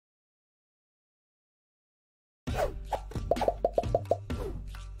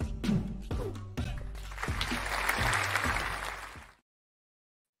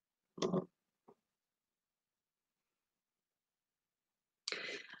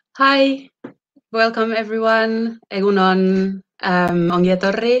Hi, welcome everyone. Egunon, Ongi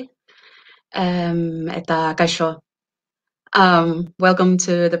etorri, eta kaixo. Welcome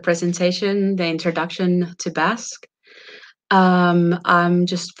to the presentation, the introduction to Basque. I'm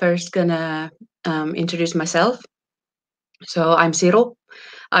just first gonna introduce myself. So I'm Siru.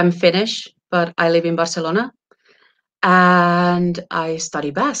 I'm Finnish, but I live in Barcelona, and I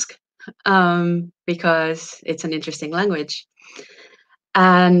study Basque because it's an interesting language.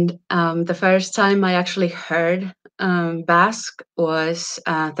 And the first time I actually heard Basque was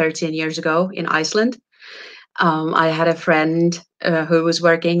 13 years ago in Iceland. I had a friend who was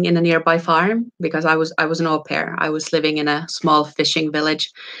working in a nearby farm because I was an au pair. I was living in a small fishing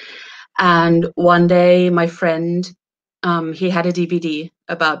village, and one day my friend he had a DVD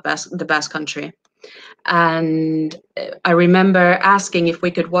about the Basque Country, and I remember asking if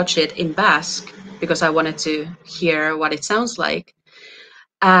we could watch it in Basque because I wanted to hear what it sounds like.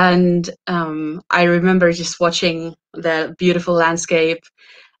 And I remember just watching the beautiful landscape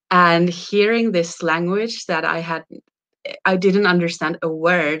and hearing this language that I didn't understand a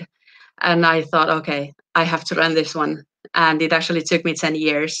word. And I thought, okay, I have to learn this one. And it actually took me 10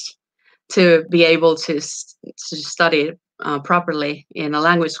 years to be able to study properly in a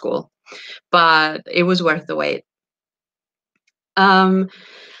language school. But it was worth the wait. And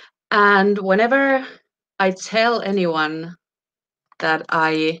whenever I tell anyone that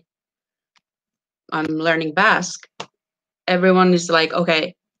I'm learning Basque, everyone is like,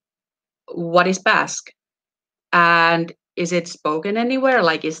 okay, what is Basque? And is it spoken anywhere?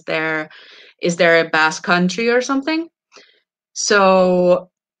 Like, is there a Basque country or something?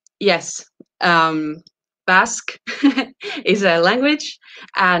 So yes, Basque is a language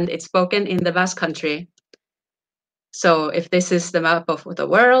and it's spoken in the Basque country. So if this is the map of the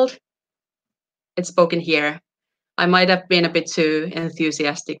world, it's spoken here. I might have been a bit too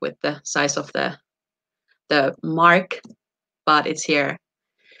enthusiastic with the size of the mark, but it's here.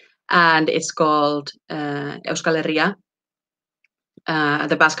 And it's called Euskal Herria,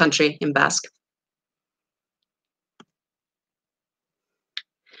 the Basque Country in Basque.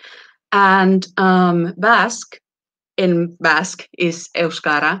 And Basque in Basque is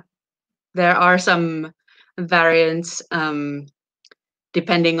Euskara. There are some variants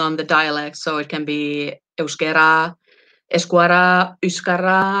depending on the dialect, so it can be Euskara, Esquara,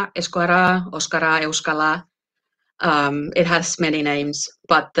 Euskara, Esquara, Oskara, Euskala. It has many names,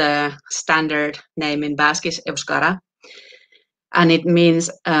 but the standard name in Basque is Euskara. And it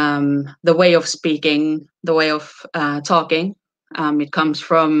means the way of speaking, the way of talking. It comes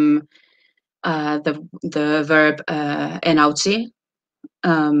from the verb enautzi,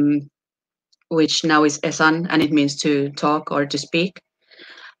 which now is esan, and it means to talk or to speak.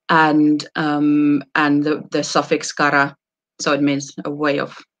 And the suffix kara, so it means a way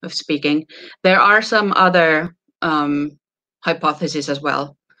of speaking. There are some other hypotheses as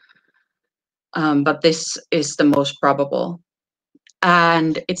well, but this is the most probable.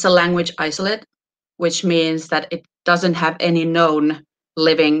 And it's a language isolate, which means that it doesn't have any known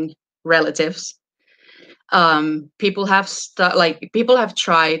living relatives. People have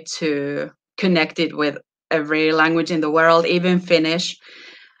tried to connect it with every language in the world, even Finnish.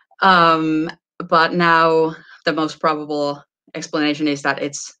 But now the most probable explanation is that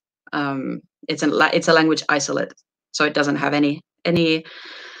it's a language isolate, so it doesn't have any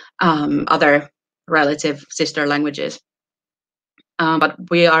other relative sister languages. But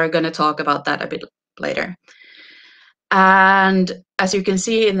we are going to talk about that a bit later. And as you can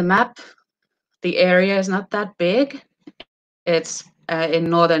see in the map, the area is not that big. It's in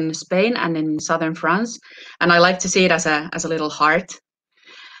northern Spain and in southern France, and I like to see it as a little heart.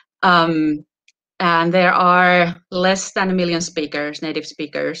 And there are less than 1 million speakers, native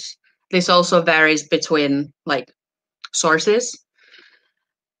speakers. This also varies between sources,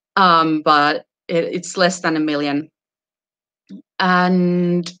 but it's less than 1 million.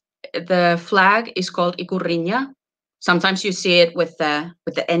 And the flag is called ikurriña. Sometimes you see it with the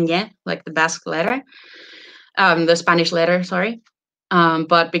ñ, like the Basque letter, the Spanish letter, sorry.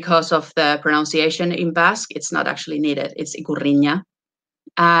 But because of the pronunciation in Basque, it's not actually needed. It's ikurriña.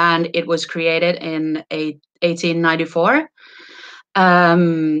 And it was created in 1894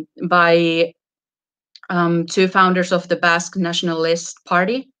 by two founders of the Basque Nationalist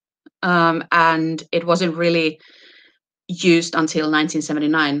Party. And it wasn't really used until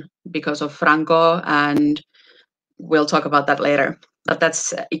 1979 because of Franco, and we'll talk about that later. But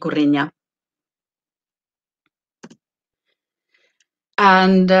that's ikurriña.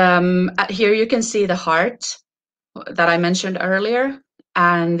 And here you can see the heart that I mentioned earlier,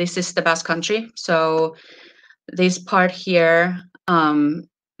 and this is the Basque Country. So this part here,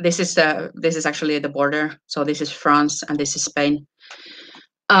 this is actually the border. So this is France and this is Spain.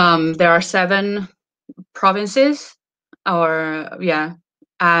 There are 7 provinces, and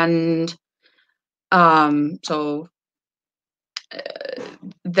so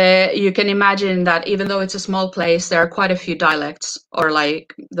you can imagine that even though it's a small place, there are quite a few dialects, or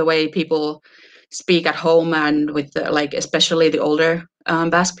like the way people speak at home, and with like especially the older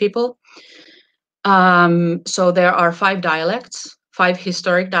Basque people. So there are 5 dialects, 5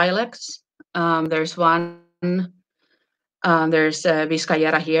 historic dialects. There's one. There's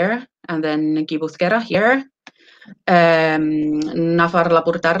Vizcayera here, and then Gipuzkera here,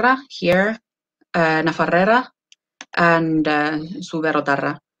 Nafar-Lapurtarra here, Nafarrera, and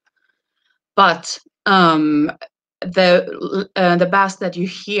Zuberotarra. But the Basque that you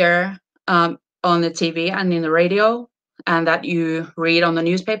hear on the TV and in the radio, and that you read on the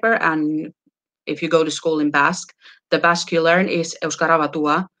newspaper, and if you go to school in Basque, the Basque you learn is Euskara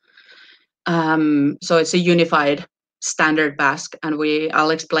Batua. So it's a unified standard Basque, and I'll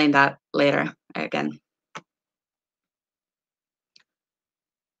explain that later again.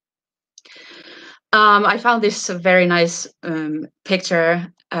 I found this very nice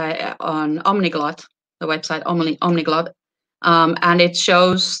picture on Omniglot, the website Omniglot, and it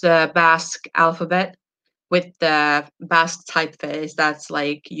shows the Basque alphabet with the Basque typeface that's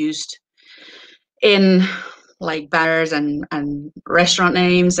like used in like banners and restaurant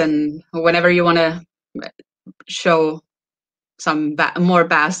names, and whenever you want to show some more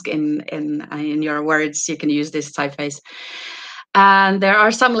Basque in your words, you can use this typeface. And there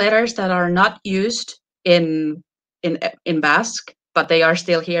are some letters that are not used in Basque, but they are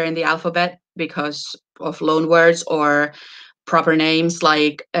still here in the alphabet because of loan words or proper names,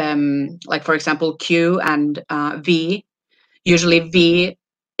 like for example Q and V. Usually V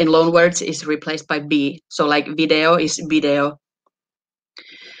in loan words is replaced by B. So like video is video.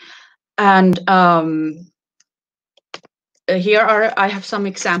 And here I have some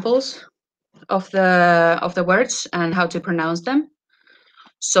examples of the words and how to pronounce them.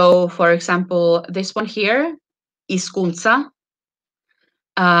 So for example, this one here, hizkuntza,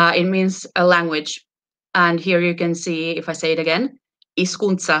 it means a language. And here you can see, if I say it again,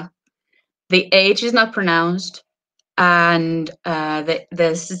 hizkuntza. The H is not pronounced, and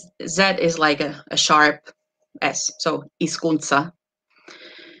the Z is like a sharp S, so hizkuntza.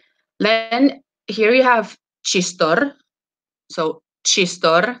 Then here you have txistorra. So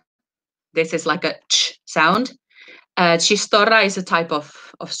txistorra, this is like a ch sound. Txistorra is a type of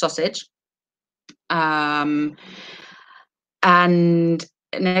sausage. And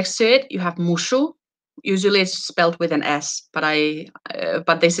next to it, you have mushu. Usually it's spelled with an S,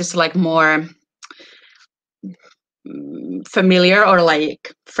 but this is like more familiar or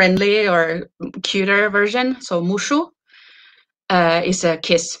like friendly or cuter version. So mushu is a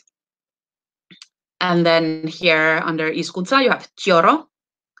kiss. And then here under hizkuntza, you have txoro.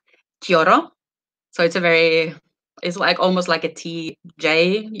 So it's like almost like a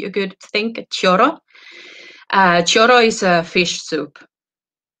TJ, you could think, txoro. Txoro is a fish soup.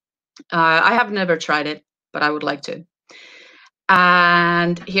 I have never tried it, but I would like to.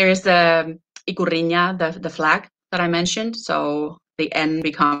 And here is the ikurriña, the flag that I mentioned. So the N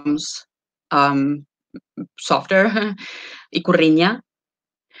becomes softer, ikurriña.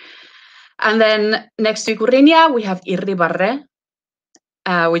 And then next to ikurriña, we have irribarre,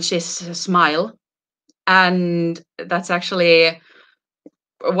 which is smile. And that's actually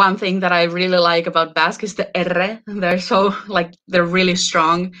one thing that I really like about Basque is the R. They're really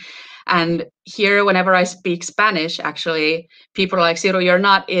strong. And here, whenever I speak Spanish, actually, people are like, Siru, you're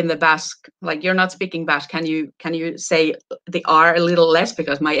not in the Basque, like you're not speaking Basque. Can you say the R a little less?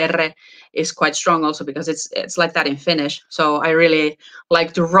 Because my R is quite strong also, because it's like that in Finnish. So I really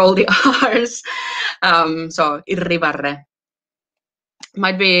like to roll the R's. So irribarre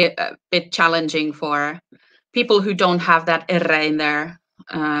might be a bit challenging for people who don't have that R in their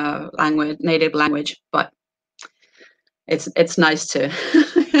native language, but it's nice to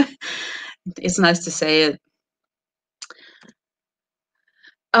it's nice to say it.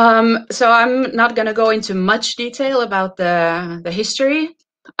 So I'm not going to go into much detail about the history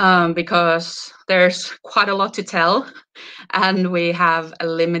because there's quite a lot to tell, and we have a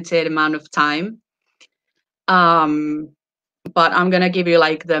limited amount of time. But I'm going to give you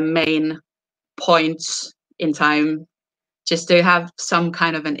like the main points in time, just to have some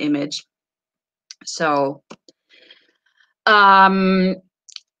kind of an image. So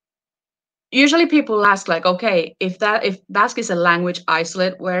usually people ask like, okay, if Basque is a language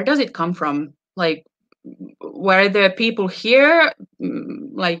isolate, where does it come from? Like, where the people here,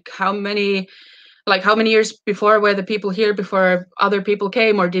 like how many like how many years before were the people here before other people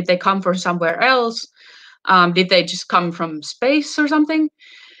came, or did they come from somewhere else? Did they just come from space or something?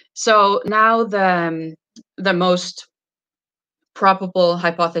 So now the most probable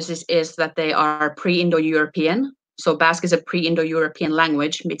hypothesis is that they are pre-Indo-European. So Basque is a pre-Indo-European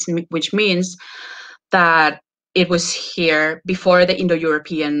language, which means that it was here before the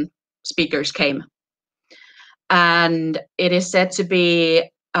Indo-European speakers came. And it is said to be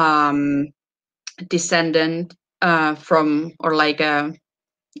descendant from, or like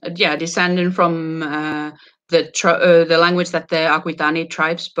descendant from the language that the Aquitani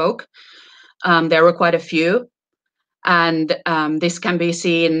tribe spoke. There were quite a few, and this can be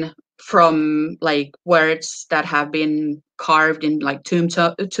seen from like words that have been carved in like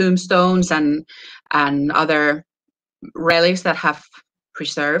tombstones and other relics that have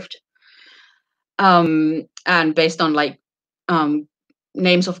preserved, and based on like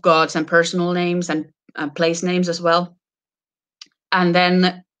names of gods and personal names and place names as well. And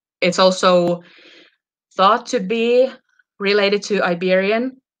then it's also thought to be related to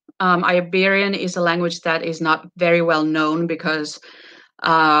Iberian. Iberian is a language that is not very well known because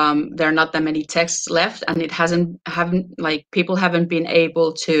there are not that many texts left, and it people haven't been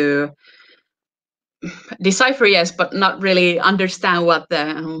able to decipher, yes, but not really understand what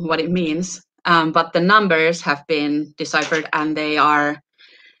it means. But the numbers have been deciphered, and they are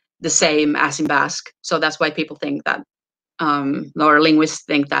the same as in Basque. So that's why people think that, or linguists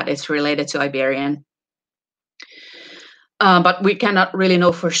think that it's related to Iberian. But we cannot really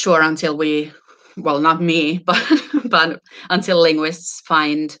know for sure until not me, but until linguists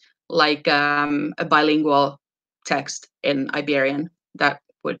find like a bilingual text in Iberian that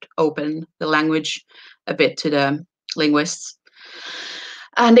would open the language a bit to the linguists.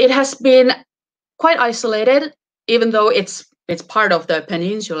 And it has been quite isolated, even though it's part of the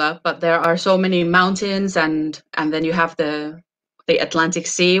peninsula, but there are so many mountains, and then you have the Atlantic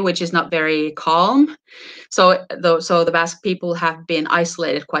Sea, which is not very calm. So the Basque people have been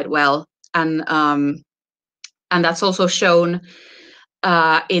isolated quite well, and that's also shown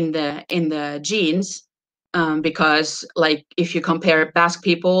in the genes, because like if you compare Basque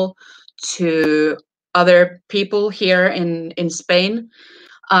people to other people here in Spain,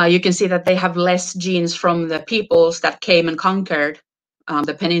 you can see that they have less genes from the peoples that came and conquered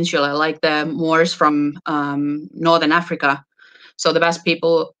the peninsula, like the Moors from northern Africa. So the Basque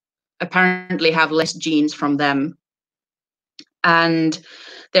people apparently have less genes from them. And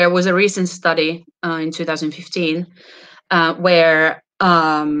there was a recent study in 2015 where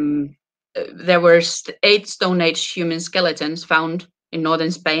there were 8 Stone Age human skeletons found in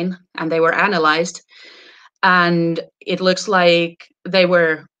northern Spain, and they were analyzed. And it looks like they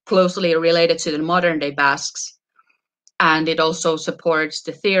were closely related to the modern day Basques. And it also supports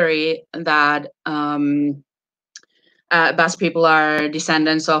the theory that Basque people are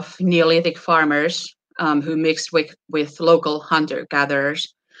descendants of Neolithic farmers who mixed with local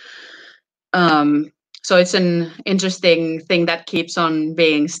hunter-gatherers. So it's an interesting thing that keeps on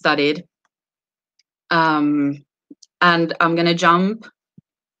being studied. And I'm going to jump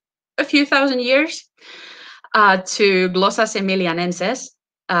a few thousand years to Glosas Emilianenses,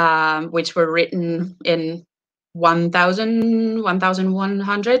 which were written in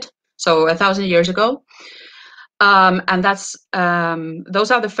 1100, so 1,000 years ago. And that's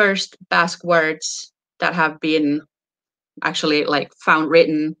those are the first Basque words that have been actually like found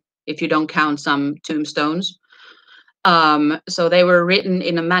written, if you don't count some tombstones. So they were written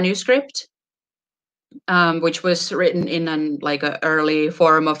in a manuscript, which was written in an early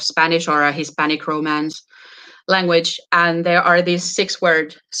form of Spanish or a Hispanic Romance language, and there are these 6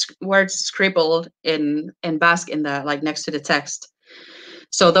 words scribbled in Basque in the next to the text.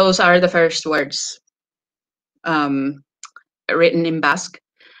 So those are the first words written in Basque.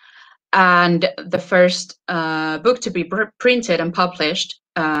 And the first book to be printed and published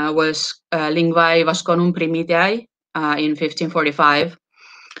was Linguae Vasconum Primitiae in 1545,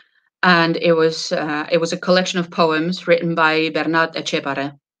 and it was a collection of poems written by Bernat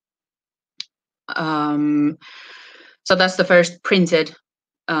Etxepare. So that's the first printed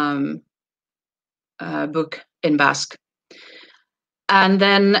book in Basque. And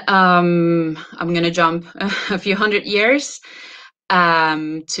then I'm going to jump a few hundred years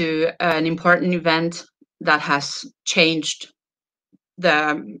to an important event that has changed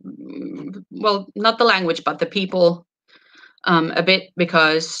not the language, but the people a bit,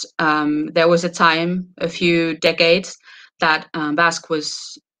 because there was a time, a few decades, that Basque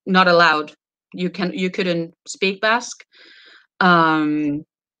was not allowed. You couldn't speak Basque. You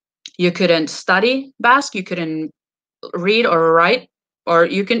couldn't study Basque. You couldn't read or write or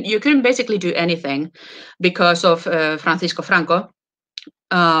you can basically do anything because of Francisco Franco.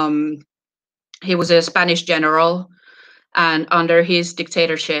 He was a Spanish general, and under his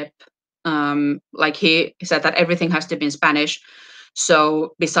dictatorship, like he said that everything has to be in Spanish.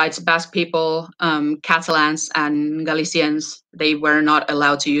 So besides Basque people, Catalans and Galicians, they were not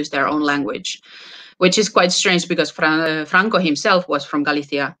allowed to use their own language, which is quite strange because Franco himself was from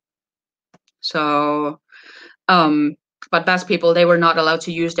Galicia. So, but Basque people, they were not allowed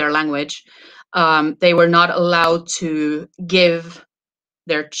to use their language. They were not allowed to give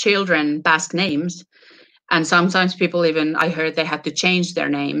their children Basque names. And sometimes people even, I heard they had to change their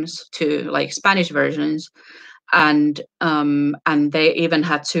names to like Spanish versions. And they even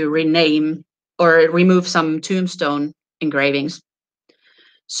had to rename or remove some tombstone engravings.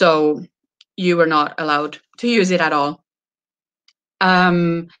 So you were not allowed to use it at all.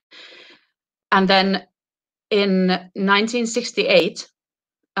 And then in 1968,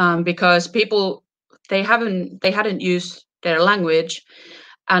 because people they hadn't used their language,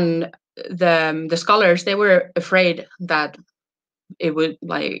 and the scholars, they were afraid that it would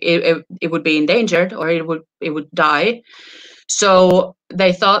it would be endangered or it would die. So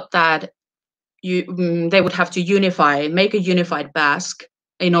they thought that they would have to make a unified Basque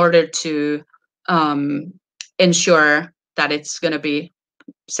in order to ensure that it's going to be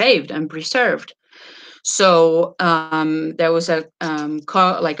saved and preserved. So there was a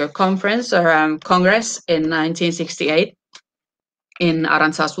conference or congress in 1968 in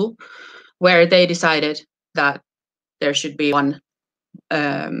Arantzazu, where they decided that there should be one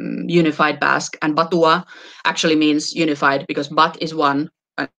unified Basque, and Batua actually means unified because Bat is one,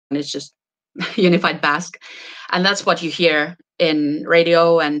 and it's just unified Basque, and that's what you hear in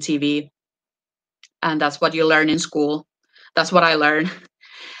radio and TV, and that's what you learn in school. That's what I learned,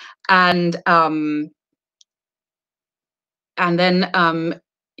 and then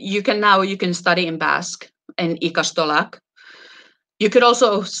you can study in Basque in Ikastolak. You could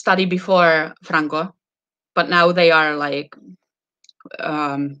also study before Franco, but now they are like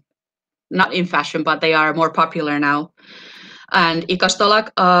not in fashion, but they are more popular now. And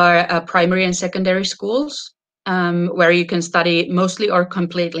Ikastolak are primary and secondary schools where you can study mostly or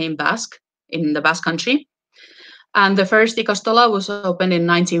completely in Basque, in the Basque Country. And the first Ikastola was opened in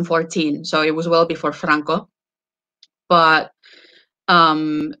 1914, so it was well before Franco. But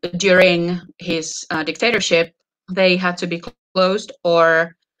during his dictatorship, they had to be closed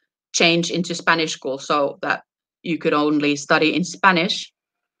or changed into Spanish school so that you could only study in Spanish.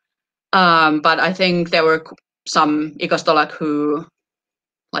 But I think there were some Ikastolak who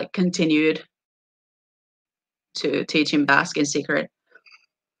like continued to teach in Basque in secret.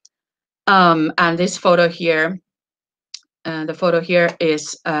 And this photo here, the photo here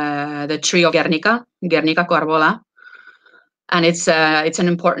is the tree of Guernica Coarbola, and it's an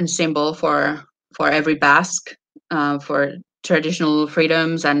important symbol for every Basque, for traditional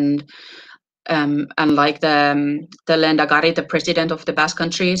freedoms, and like the Lehendakari, the president of the Basque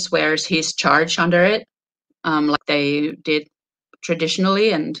Country, swears his charge under it, like they did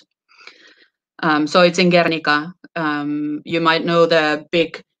traditionally, and so it's in Guernica. You might know the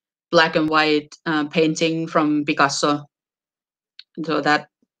big black and white painting from Picasso. So that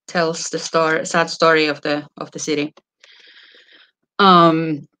tells the sad story of the city.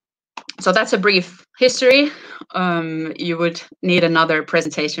 So that's a brief history. You would need another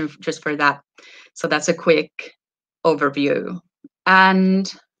presentation just for that. So that's a quick overview.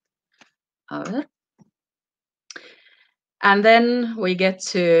 And then we get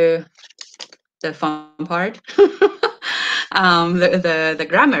to the fun part, the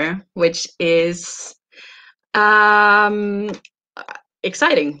grammar, which is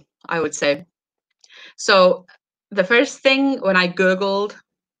exciting, I would say. So the first thing when I Googled,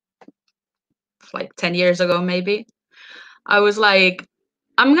 like 10 years ago maybe, I was like,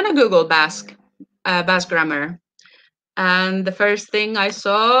 I'm gonna Google Basque grammar, and the first thing I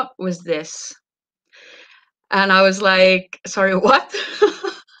saw was this, and I was like, sorry, what?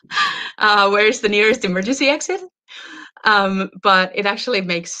 Where's the nearest emergency exit? But it actually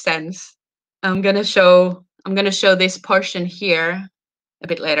makes sense. I'm gonna show this portion here a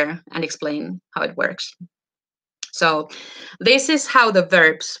bit later and explain how it works. So this is how the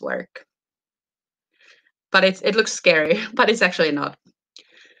verbs work. But it looks scary, but it's actually not.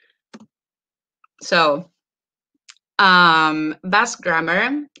 So Basque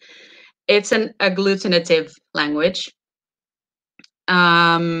grammar, it's an agglutinative language,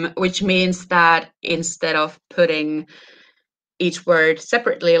 which means that instead of putting each word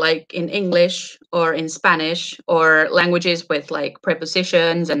separately, like in English or in Spanish or languages with like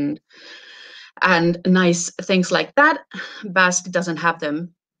prepositions and and nice things like that. Basque doesn't have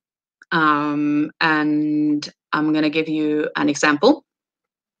them. And I'm going to give you an example.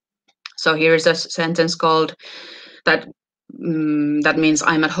 So here's a sentence called that means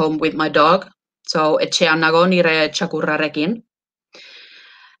I'm at home with my dog. So etxean nago nire txakurrarekin.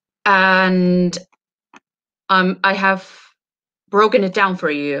 And I have broken it down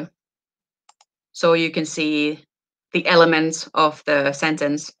for you so you can see the elements of the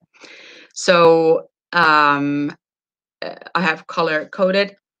sentence. So I have color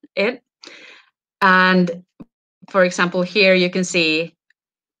coded it. And for example, here you can see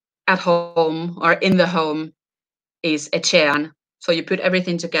at home or in the home is etxean. So you put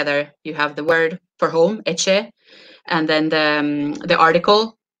everything together. You have the word for home, etxe, and then the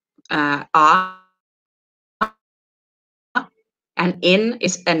article, a, and in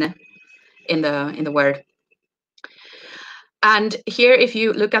is en in the word. And here, if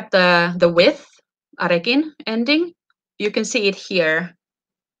you look at the with, arekin ending, you can see it here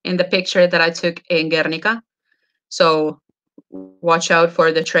in the picture that I took in Guernica. So watch out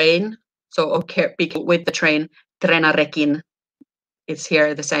for the train. So okay, with the train, trenarekin. It's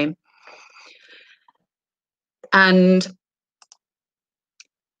here the same. And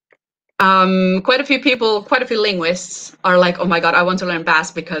quite a few linguists are like, oh my God, I want to learn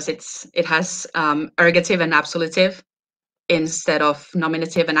Basque because it has ergative and absolutive instead of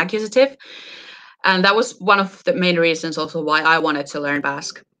nominative and accusative. And that was one of the main reasons also why I wanted to learn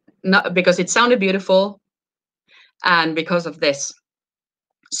Basque. Not because it sounded beautiful and because of this.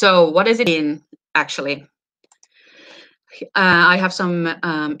 So what does it mean, actually? I have some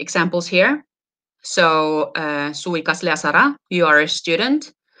examples here. So, zu ikaslea zara, you are a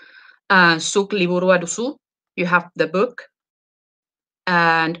student. Zuk liburua duzu, you have the book.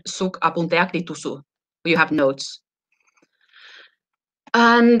 And zuk apunteak dituzu, you have notes.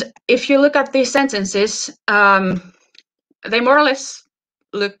 And if you look at these sentences, they more or less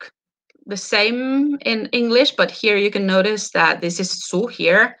look the same in English, but here you can notice that this is zu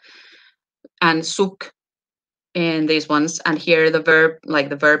here and zuk in these ones, and here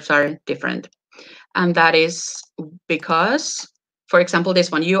the verbs are different. And that is because, for example,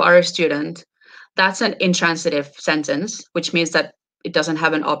 this one, you are a student, that's an intransitive sentence, which means that it doesn't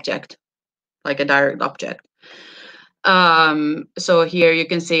have an object, like a direct object. So here you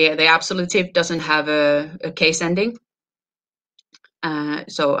can see the absolutive doesn't have a case ending.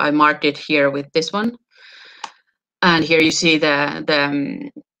 So I marked it here with this one. And here you see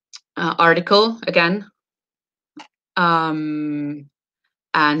the article again. And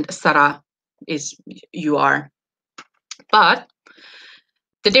Sara is you are. But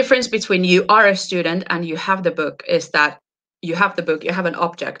the difference between you are a student and you have the book is that you have the book, you have an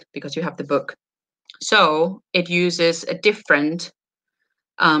object because you have the book. So it uses a different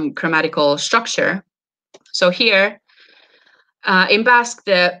grammatical structure. So here in Basque,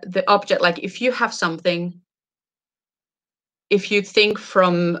 the object, like if you have something, if you think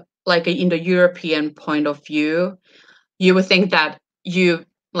from like an Indo-European point of view, you would think that you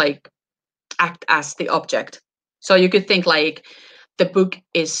like act as the object. So you could think like the book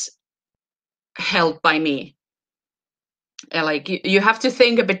is held by me. Like you have to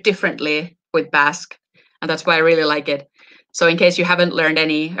think a bit differently with Basque, and that's why I really like it. So in case you haven't learned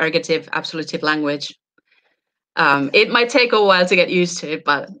any ergative, absolutive language, it might take a while to get used to it,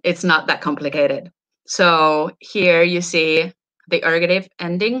 but it's not that complicated. So here you see the ergative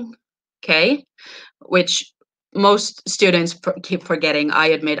ending, K, which most students keep forgetting. I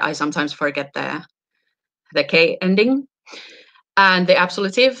admit I sometimes forget the K ending. And the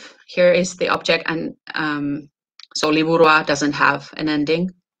absolutive, here is the object, and so liburua doesn't have an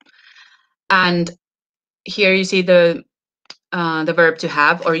ending. And here you see the verb to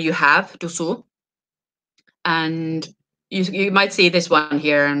have, or you have, duzu. And you might see this one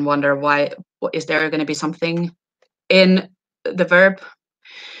here and wonder why, is there going to be something in the verb?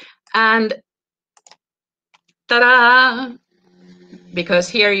 And ta-da! Because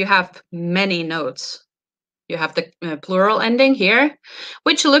here you have many notes. You have the plural ending here,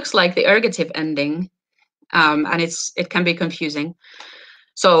 which looks like the ergative ending, and it can be confusing.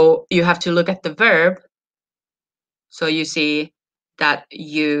 So you have to look at the verb. So you see that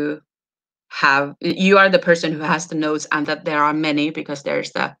you are the person who has the notes, and that there are many because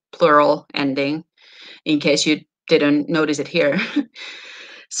there's the plural ending, in case you didn't notice it here.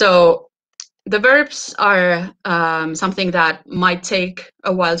 So the verbs are something that might take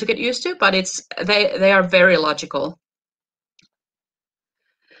a while to get used to, but they are very logical.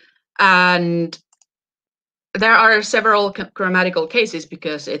 And there are several grammatical cases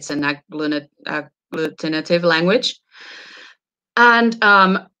because it's an agglutinative language. And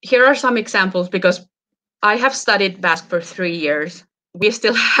here are some examples, because I have studied Basque for 3 years. We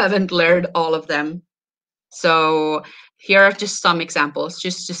still haven't learned all of them. So here are just some examples,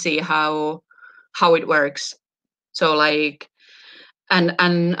 just to see how it works. So like,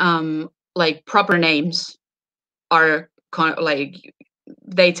 and like proper names are like,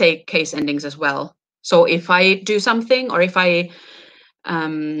 they take case endings as well. So if I do something, or if I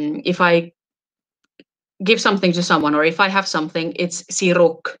give something to someone, or if I have something, it's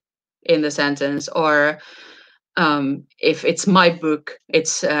siruk in the sentence. Or if it's my book,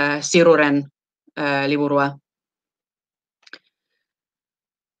 it's siruren liburua.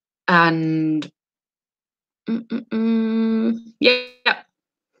 And yeah,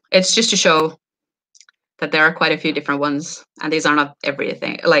 it's just to show that there are quite a few different ones, and these are not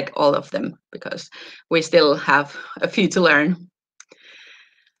everything, like all of them, because we still have a few to learn.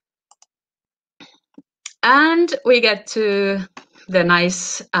 And we get to the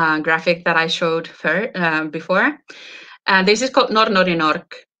nice graphic that I showed before. And this is called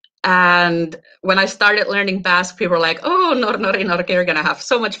Nornorinork. And when I started learning Basque, people were like, oh, Nornorinork, you're going to have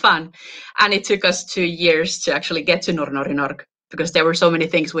so much fun. And it took us 2 years to actually get to Nornorinork, because there were so many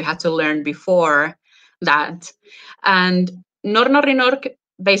things we had to learn before that. And Nornorinork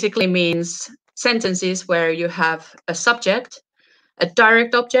basically means sentences where you have a subject, a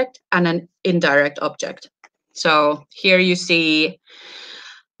direct object, and an indirect object. So here you see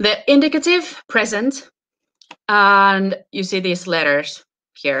the indicative present, and you see these letters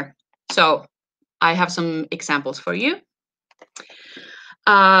here. So I have some examples for you.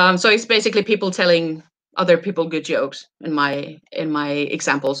 So it's basically people telling other people good jokes in my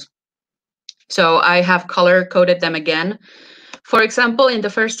examples. So I have color coded them again. For example, in the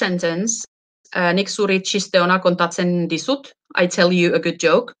first sentence, Nik suri txisteona kontatzen dizut, I tell you a good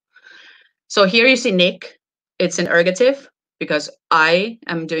joke. So here you see Nick, it's an ergative because I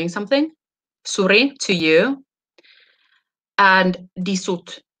am doing something. Suri, to you. And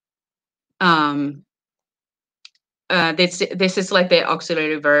disut. This is like the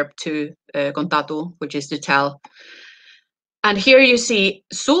auxiliary verb to kontatu, which is to tell. And here you see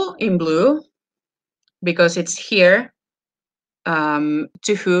su in blue, because it's here.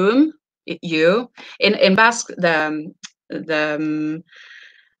 To whom, you. In Basque, the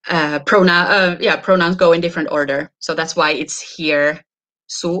pronouns go in different order. So that's why it's here,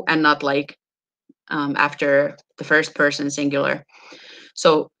 su, and not like after the first person singular.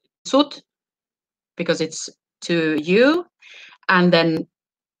 So sut, because it's to you, and then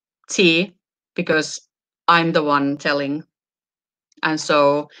ti, because I'm the one telling. And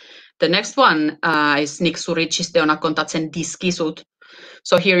so the next one is nik suri txisteona kontatzen dizkizut.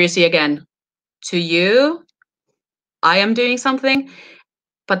 So here you see again, to you, I am doing something,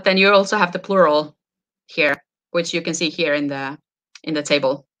 but then you also have the plural here, which you can see here in the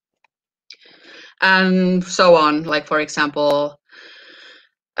table. And so on, like for example,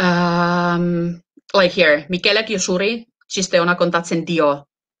 like here, Mikelek Yosuri, txisteona kontatzen dio.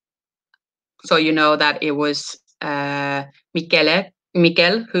 So you know that it was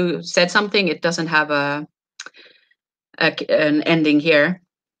Mikel who said something. It doesn't have an ending here,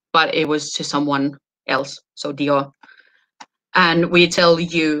 but it was to someone else. So dio. And we tell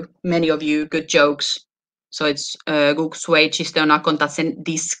you, many of you, good jokes. So it's guk sue txisteona kontatzen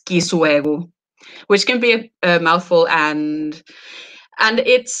dizkizuegu, which can be a mouthful, and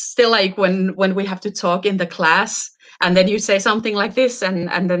it's still like when we have to talk in the class, and then you say something like this,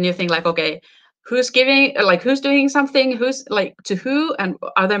 and then you think like, okay, who's doing something, who's like to who, and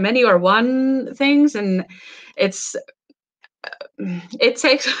are there many or one things, and it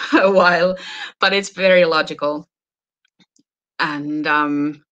takes a while, but it's very logical. And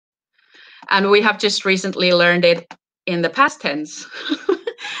we have just recently learned it in the past tense.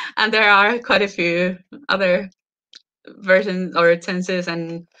 And there are quite a few other versions or tenses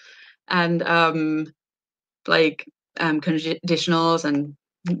and conditionals and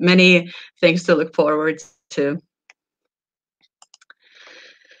many things to look forward to.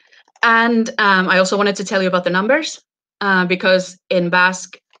 And I also wanted to tell you about the numbers, because in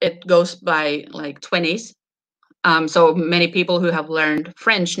Basque it goes by like 20s. So many people who have learned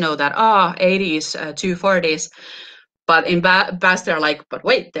French know that 80s, 240s, but in Basque they're like, but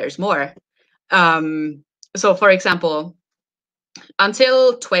wait, there's more. So for example,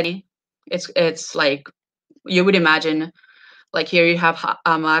 until 20, it's like you would imagine, like here you have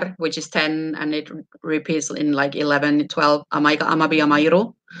amar, which is 10, and it repeats in like 11, 12, amaika, amabi,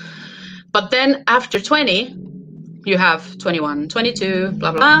 amairu. But then after 20, you have 21, 22,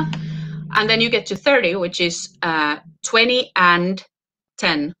 blah, blah, blah. And then you get to 30, which is 20 and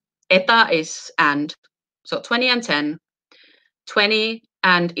 10. Eta is and. So 20 and 10. 20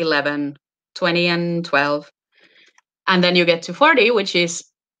 and 11, 20 and 12. And then you get to 40, which is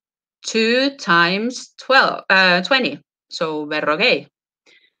 2 times 20. So berrogei.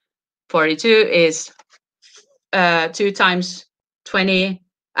 42 is 2 times 20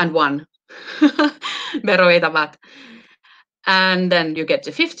 and 1. Berrogei tapat. And then you get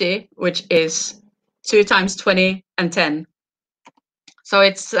to 50, which is 2 times 20 and 10. So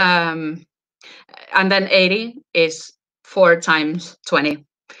it's, and then 80 is 4 times 20.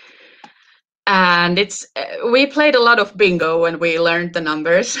 And it's, we played a lot of bingo when we learned the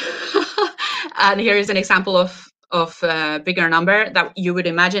numbers. And here is an example of a bigger number that you would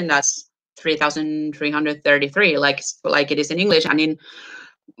imagine that's 3,333, like it is in English and in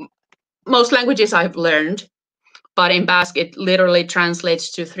most languages I've learned. But in Basque, it literally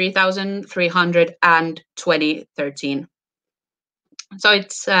translates to 3,313. So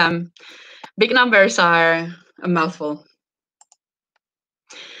it's, big numbers are a mouthful.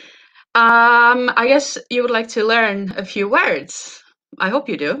 I guess you would like to learn a few words. I hope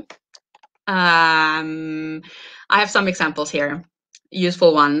you do. I have some examples here,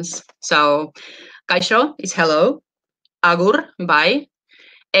 useful ones. So, kaixo is hello, agur, bye,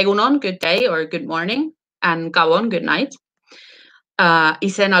 egunon, good day or good morning, and gabon, good night.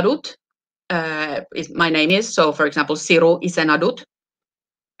 Izenadut, my name is, so for example, Siru Izenadut.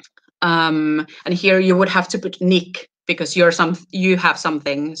 And here you would have to put nik because you have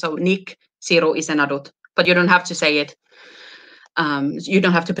something. So nik, Siru Izenadut, but you don't have to say it. You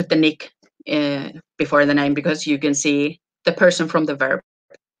don't have to put the nik before the name because you can see the person from the verb.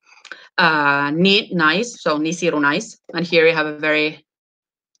 Ni, nice, so ni Siru, nice. And here you have a very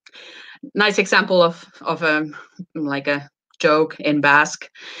nice example of like a joke in Basque.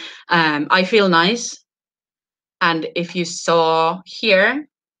 I feel nice. And if you saw here,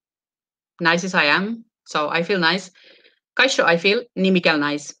 nice as I am, so I feel nice. Kaixo, I feel, ni Mikel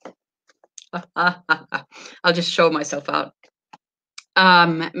nice. I'll just show myself out.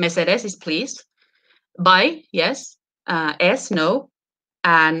 Mesedes is please. Bai, yes. Es, no.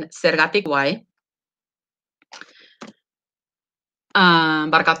 And zergatik, why.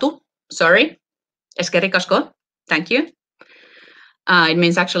 Barkatu, sorry. Eskerrik asko, thank you. It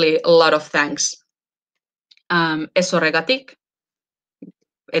means actually a lot of thanks. Ez horregatik,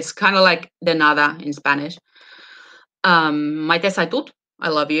 it's kind of like de nada in Spanish. Maite zaitut, I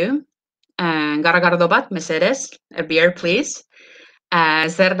love you. Garagardo bat, mesedes, a beer please.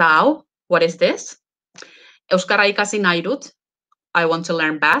 Zer da hau, what is this? Euskara ikasi nahi dut, I want to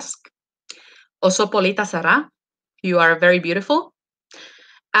learn Basque. Oso polita zara, you are very beautiful.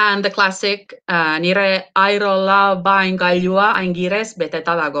 And the classic, nire airola baingailua aingirez beteta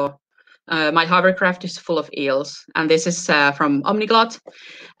dago. My hovercraft is full of eels, and this is from Polyglot,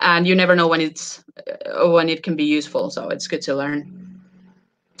 and you never know when it can be useful, so it's good to learn.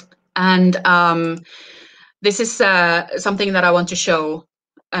 And this is something that I want to show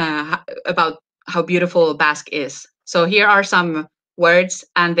about how beautiful Basque is. So here are some words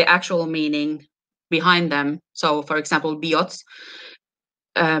and the actual meaning behind them. So, for example, bihotz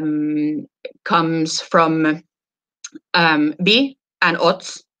comes from bi and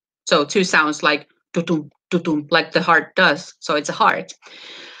otz. So two sounds like tutum, tutum, like the heart does. So it's a heart.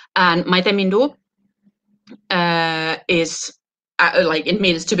 And maite mindu is like, it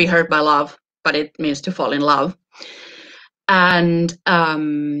means to be hurt by love, but it means to fall in love. And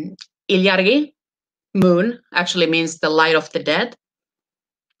ilargi, moon, actually means the light of the dead.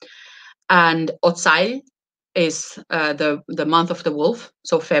 And otzail is the month of the wolf,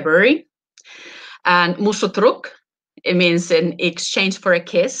 so February. And musutruk, it means in exchange for a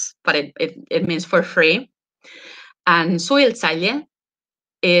kiss, but it means for free. And suiltzaile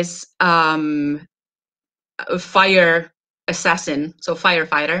is a fire assassin, so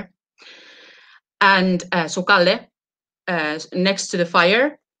firefighter. And sukalde, next to the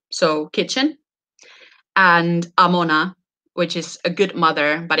fire, so kitchen. And amona, which is a good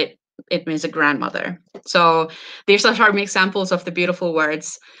mother, but it means a grandmother. So these are some examples of the beautiful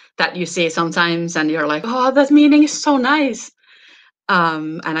words that you see sometimes and you're like, oh, that meaning is so nice.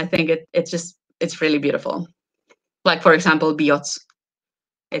 And I think it's really beautiful. Like, for example, bihotz.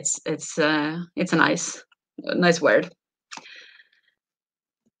 It's a nice word.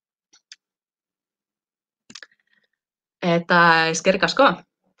 Eta eskerrik asko.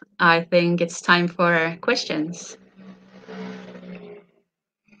 I think it's time for questions.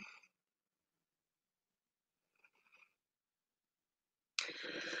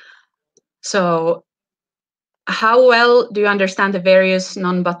 So, how well do you understand the various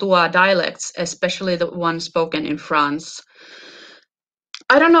non-Batua dialects, especially the ones spoken in France?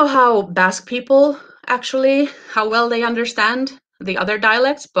 I don't know how Basque people actually how well they understand the other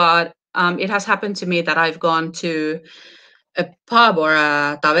dialects, but it has happened to me that I've gone to a pub or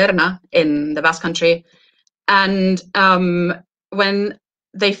a taberna in the Basque Country, and when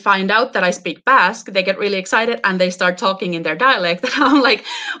they find out that I speak Basque, they get really excited and they start talking in their dialect. And I'm like,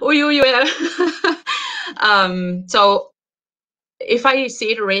 uy, uy, uy. So if I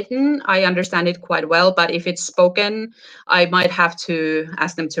see it written, I understand it quite well, but if it's spoken, I might have to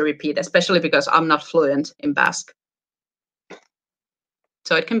ask them to repeat, especially because I'm not fluent in Basque.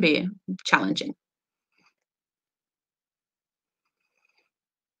 So it can be challenging.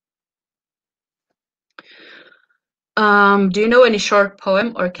 Do you know any short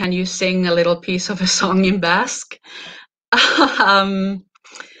poem, or can you sing a little piece of a song in Basque? Well,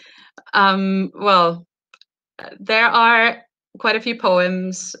 there are quite a few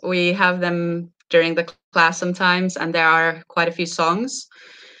poems. We have them during the class sometimes, and there are quite a few songs.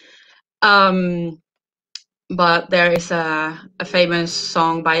 But there is a famous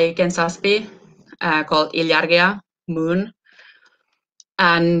song by Ken Saspi called Iljargia, Moon.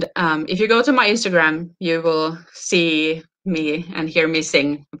 And if you go to my Instagram, you will see me and hear me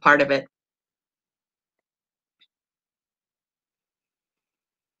sing a part of it.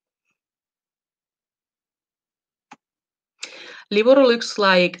 Liburu looks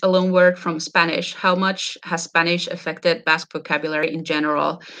like a loan word from Spanish. How much has Spanish affected Basque vocabulary in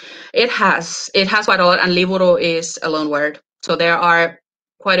general? It has quite a lot, and liburu is a loan word. So there are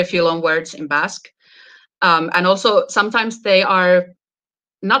quite a few loan words in Basque. And also sometimes they are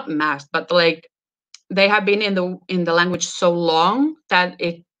not masked, but like they have been in the language so long that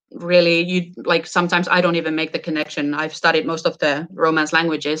it really, you like, sometimes I don't even make the connection. I've studied most of the Romance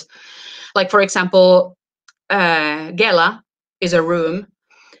languages. Like, for example, gela is a room,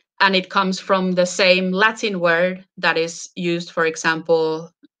 and it comes from the same Latin word that is used, for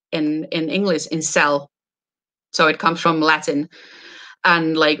example, in English, in cell. So it comes from Latin.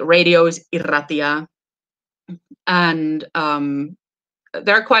 And like radio is irratia. And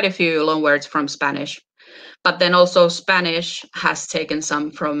there are quite a few loan words from Spanish. But then also Spanish has taken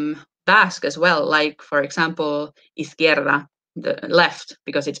some from Basque as well. Like, for example, izquierda, the left,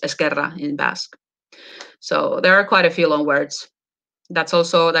 because it's esquerra in Basque. So there are quite a few loan words. That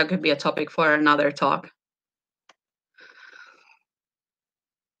could be a topic for another talk.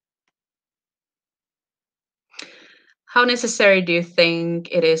 How necessary do you think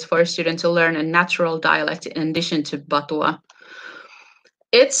it is for a student to learn a natural dialect in addition to Batua?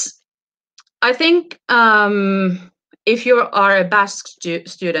 I think if you are a Basque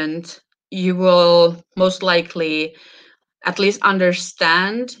student, you will most likely at least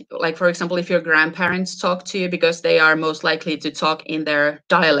understand, like, for example, if your grandparents talk to you, because they are most likely to talk in their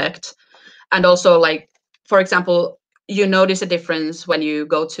dialect. And also, like, for example, you notice a difference when you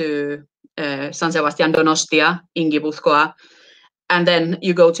go to San Sebastián Donostia in Gipuzkoa, and then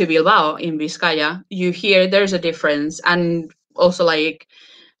you go to Bilbao in Vizcaya, you hear there's a difference. And also, like,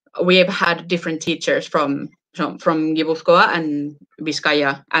 we have had different teachers from Gipuzkoa and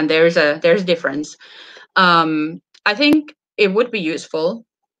Vizcaya, and there's a difference. I think it would be useful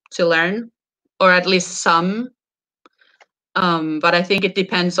to learn, or at least some. But I think it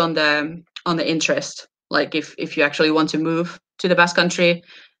depends on the interest. Like, if you actually want to move to the Basque Country,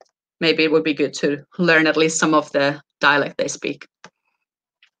 maybe it would be good to learn at least some of the dialect they speak.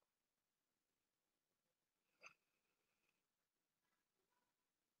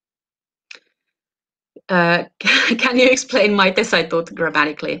 Can you explain maite saitut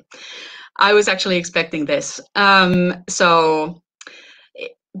grammatically? I was actually expecting this. So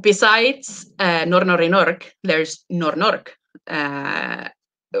besides nornorinork, there's nornork,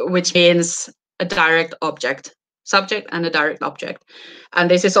 which means a direct object, subject and a direct object. And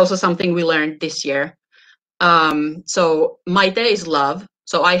this is also something we learned this year. So maite is love.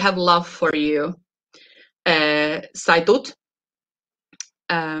 So I have love for you. Saitut.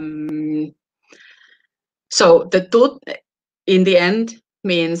 So the tut in the end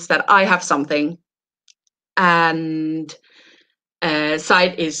means that I have something. And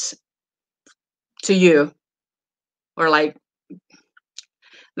side is to you, or like,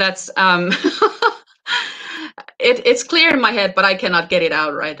 that's it's clear in my head, but I cannot get it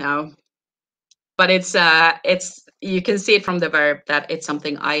out right now. But it's you can see it from the verb that it's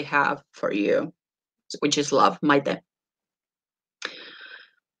something I have for you, which is love, maite.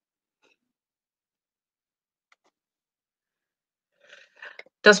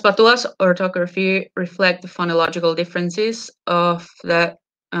 Does Patua's orthography reflect the phonological differences of the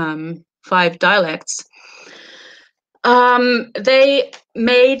 5 dialects? They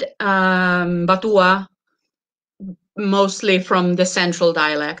made Batua mostly from the central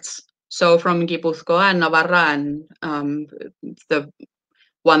dialects. So from Guipúzcoa and Navarra and the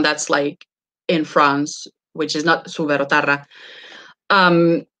one that's like in France, which is not Suberotarra.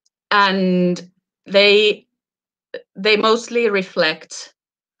 And they mostly reflect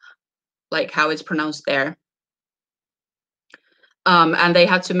like how it's pronounced there. And they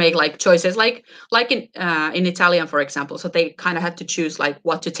had to make like choices, like in Italian, for example. So they kind of had to choose like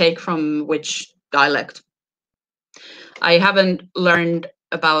what to take from which dialect. I haven't learned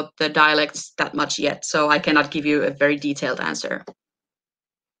about the dialects that much yet, so I cannot give you a very detailed answer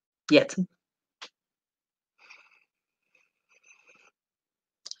yet.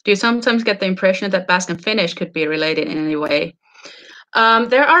 Do you sometimes get the impression that Basque and Finnish could be related in any way?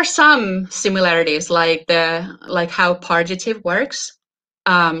 There are some similarities, like how partitive works.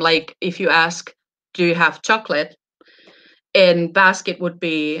 Like if you ask, "Do you have chocolate?" In Basque, it would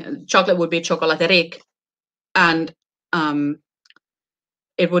be chocolate would be chocolaterik, and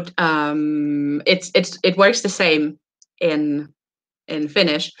it would it works the same in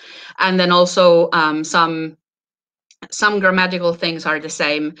Finnish, and then also some grammatical things are the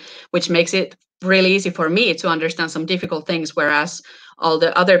same, which makes it really easy for me to understand some difficult things, whereas all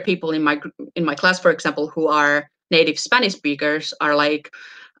the other people in my class, for example, who are native Spanish speakers are like,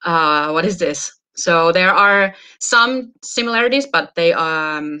 what is this? So there are some similarities, but they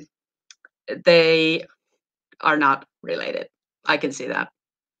are not related. I can see that.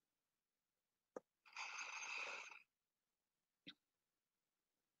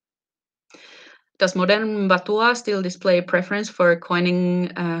 Does modern Batua still display preference for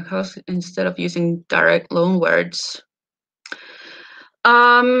coining instead of using direct loan words?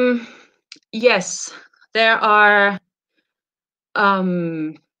 Yes, there are.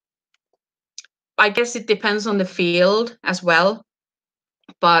 I guess it depends on the field as well,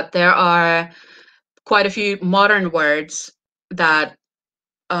 but there are quite a few modern words that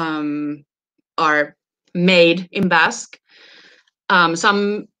are made in Basque.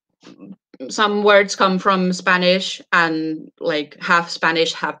 Some words come from Spanish and like half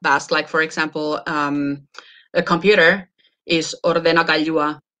Spanish, half Basque. Like for example, a computer is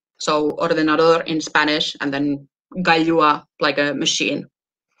ordenagailua, so ordenador in Spanish, and then gailua like a machine.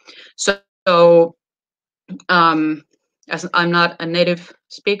 So as I'm not a native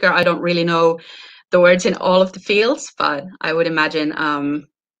speaker, I don't really know the words in all of the fields, but I would imagine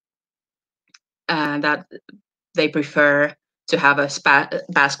that they prefer to have a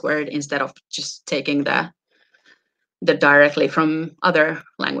Basque word instead of just taking the directly from other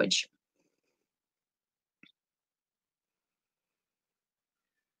language.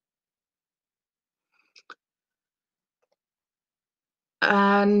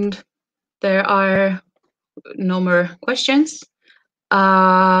 And there are no more questions.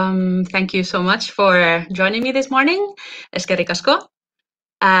 Thank you so much for joining me this morning. Eskerrik asko.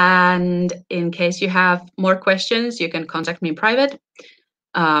 And in case you have more questions, you can contact me in private.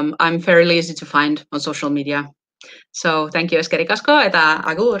 I'm fairly easy to find on social media. So thank you, eskerrik asko, eta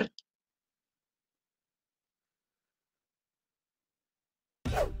agur.